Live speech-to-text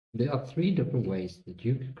There are three different ways that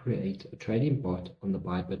you can create a trading bot on the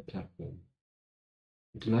BYBIT platform.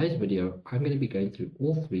 In today's video, I'm going to be going through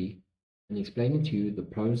all three and explaining to you the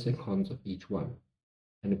pros and cons of each one.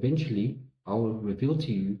 And eventually, I will reveal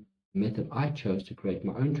to you the method I chose to create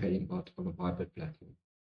my own trading bot on the BYBIT platform.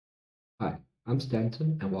 Hi, I'm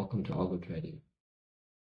Stanton and welcome to Algotrading.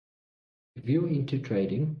 If you're into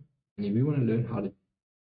trading and if you want to learn how to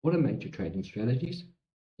automate your trading strategies,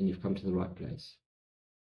 then you've come to the right place.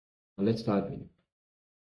 Now let's dive in.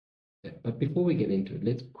 But before we get into it,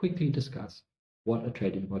 let's quickly discuss what a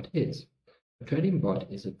trading bot is. A trading bot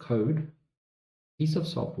is a piece of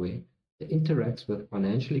software that interacts with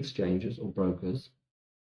financial exchanges or brokers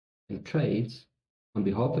and trades on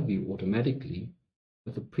behalf of you automatically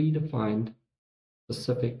with a predefined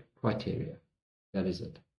specific criteria. That is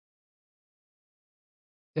it.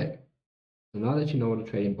 Okay, so now that you know what a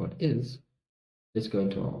trading bot is, let's go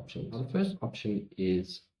into our options. Now, the first option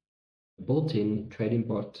is the built-in trading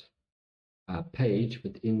bot page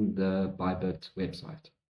within the BYBIT website.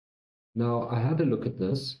 Now, I had a look at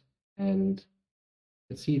this and you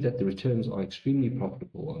can see that the returns are extremely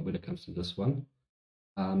profitable when it comes to this one.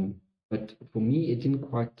 But for me, it didn't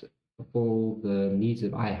quite fulfill the needs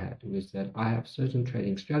that I had. It was that I have certain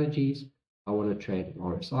trading strategies. I want to trade an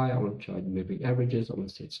RSI, I want to trade moving averages, I want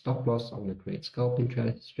to set stop loss, I want to create scalping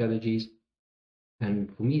strategies.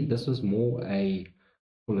 And for me, this was more a,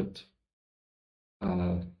 call it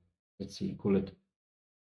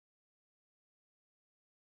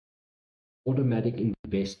automatic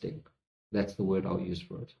investing. That's the word I'll use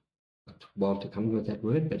for it. It took a while to come with that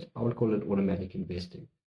word, but I would call it automatic investing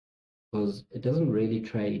because it doesn't really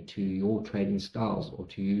trade to your trading styles or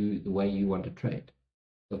to you the way you want to trade.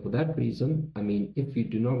 So for that reason, I mean, if you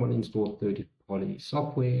do not want to install third-party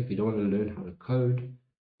software, if you don't want to learn how to code,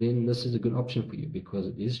 then this is a good option for you because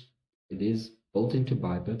it is built into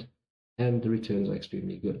BYBIT and the returns are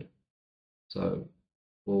extremely good. So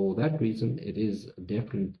for that reason, it is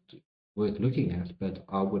definitely worth looking at, but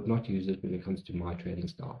I would not use it when it comes to my trading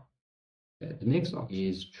style. Okay, the next option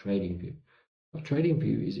is TradingView. Now,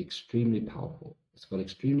 TradingView is extremely powerful. It's got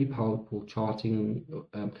extremely powerful charting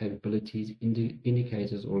capabilities,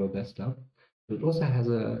 indicators, all of that stuff. But it also has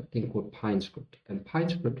a thing called PineScript. And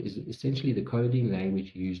PineScript is essentially the coding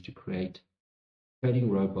language used to create trading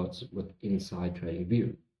robots inside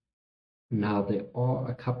TradingView. Now, there are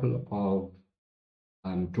a couple of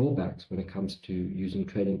drawbacks when it comes to using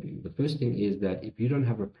TradingView. The first thing is that if you don't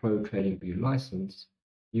have a pro TradingView license,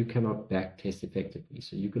 you cannot backtest effectively.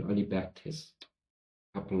 So you can only backtest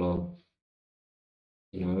a couple of,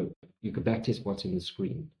 you could backtest what's in the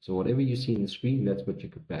screen. So whatever you see in the screen, that's what you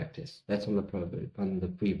could backtest. That's on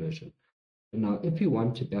the free version. And now, if you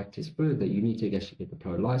want to backtest further, you need to actually get the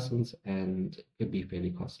pro license, and it could be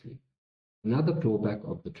fairly costly. Another drawback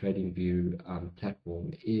of the TradingView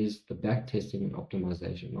platform is the backtesting and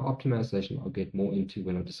optimization. Now, optimization I'll get more into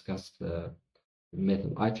when I discuss the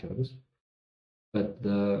method I chose. But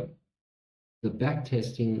the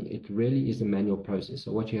backtesting, it really is a manual process.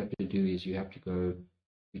 So what you have to do is you have to go,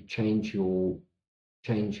 you change your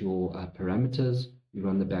parameters, you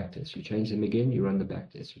run the backtest. You change them again, you run the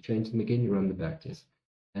backtest. You change them again, you run the backtest.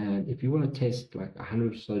 And if you want to test like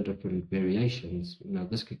 100 or so different variations,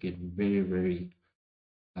 this could get very, very,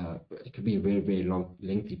 it could be a very, very long,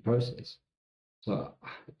 lengthy process. So,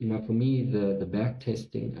 for me, the back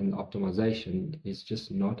testing and the optimization is just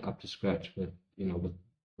not up to scratch with the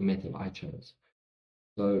method I chose.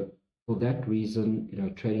 So for that reason,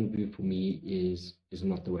 TradingView for me is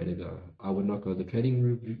not the way to go. I would not go the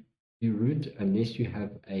TradingView route unless you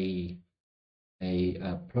have a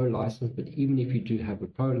pro license, but even if you do have a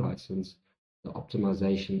pro license, the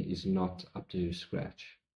optimization is not up to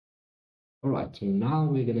scratch. All right, so now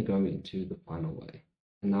we're going to go into the final way.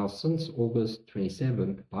 And now since August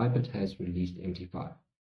 27th, BYBIT has released MT5.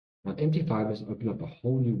 Now MT5 has opened up a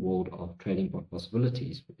whole new world of trading bot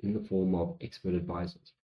possibilities in the form of Expert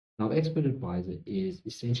Advisors. Now Expert Advisor is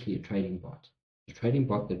essentially a trading bot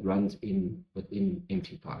that runs within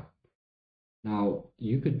MT5. Now,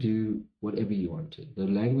 you could do whatever you want to. The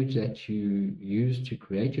language that you use to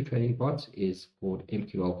create your trading bots is called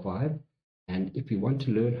MQL5. And if you want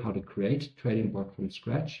to learn how to create a trading bot from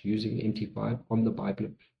scratch using MT5 on the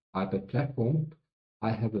BYBIT platform,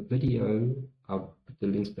 I have a video. I'll put the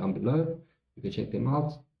links down below. You can check them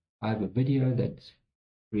out. I have a video that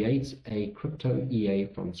creates a crypto EA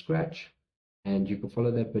from scratch. And you can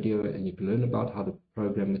follow that video and you can learn about how to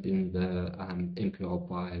program within the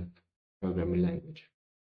MQL5 programming language.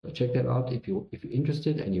 So check that out if you're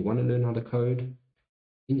interested and you want to learn how to code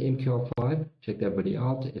in MQL5. Check that video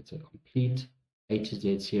out. It's a complete A to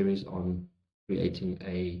Z series on creating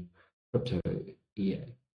a crypto EA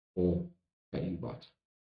or trading bot.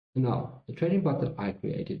 Now, the trading bot that I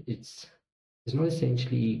created, it's not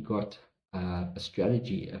essentially got a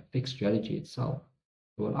strategy, a fixed strategy itself.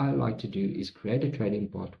 What I like to do is create a trading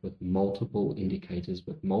bot with multiple indicators,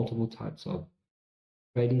 with multiple types of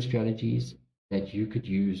trading strategies that you could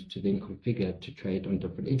use to then configure to trade on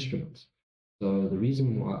different instruments. So the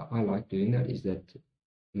reason why I like doing that is that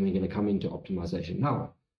we're going to come into optimization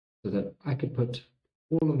now, so that I could put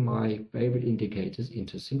all of my favorite indicators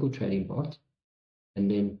into a single trading bot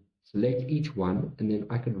and then select each one, and then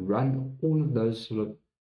I could run all of those sort of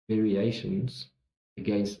variations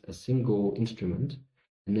against a single instrument,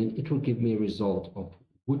 and then it will give me a result of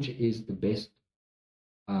which is the best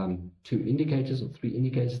 2 indicators or 3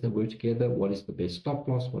 indicators that work together, what is the best stop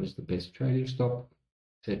loss, what is the best trailing stop,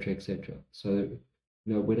 etc., etc. So,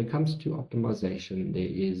 when it comes to optimization,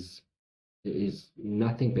 there is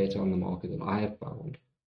nothing better on the market that I have found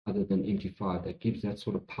other than MT5 that gives that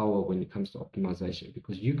sort of power when it comes to optimization,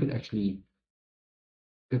 because you could actually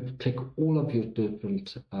pick all of your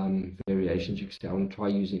different variations. You can say, I want to try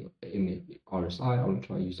using RSI, I want to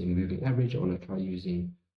try using moving average, I want to try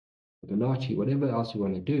using Fibonacci, whatever else you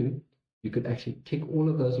want to do. You could actually tick all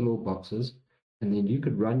of those little boxes, and then you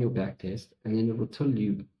could run your back test, and then it will tell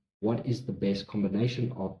you what is the best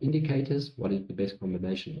combination of indicators, what is the best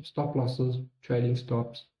combination of stop losses, trailing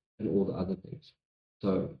stops, and all the other things.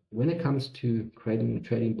 So when it comes to creating a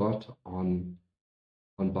trading bot on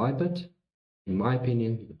BYBIT, in my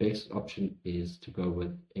opinion, the best option is to go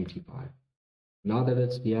with MT5. Now that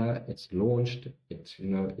it's here, it's launched,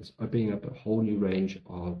 it's opening up a whole new range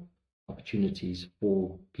of opportunities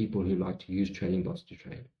for people who like to use trading bots to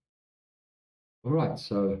trade. All right,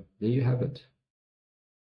 so there you have it.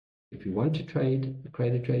 If you want to create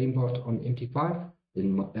a trading bot on MT5,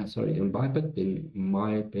 then on BYBIT, then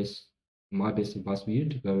my best advice for you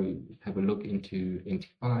to go have a look into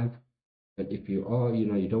MT5. But if you are,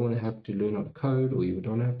 you don't want to have to learn how to code, or you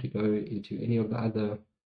don't have to go into any of the other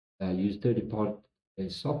use third-party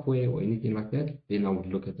software or anything like that, then I would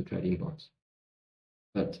look at the trading bots.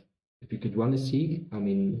 But if you could want to see,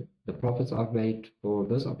 the profits I've made for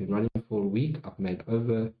this, I've been running for a week. I've made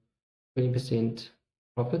over 20%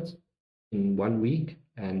 profits in 1 week,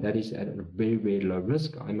 and that is at a very, very low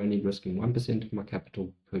risk. I'm only risking 1% of my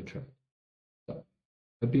capital per trade. So,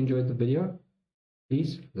 hope you enjoyed the video.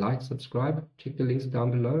 Please like, subscribe, check the links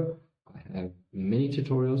down below. I have many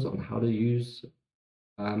tutorials on how to use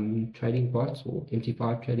trading bots or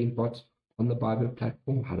MT5 trading bots on the BYBIT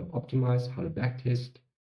platform, how to optimize, how to backtest,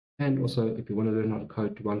 and also if you want to learn how to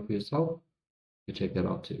code to one for yourself, you check that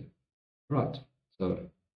out too. Right, so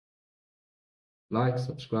like,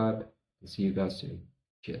 subscribe, and see you guys soon.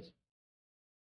 Cheers.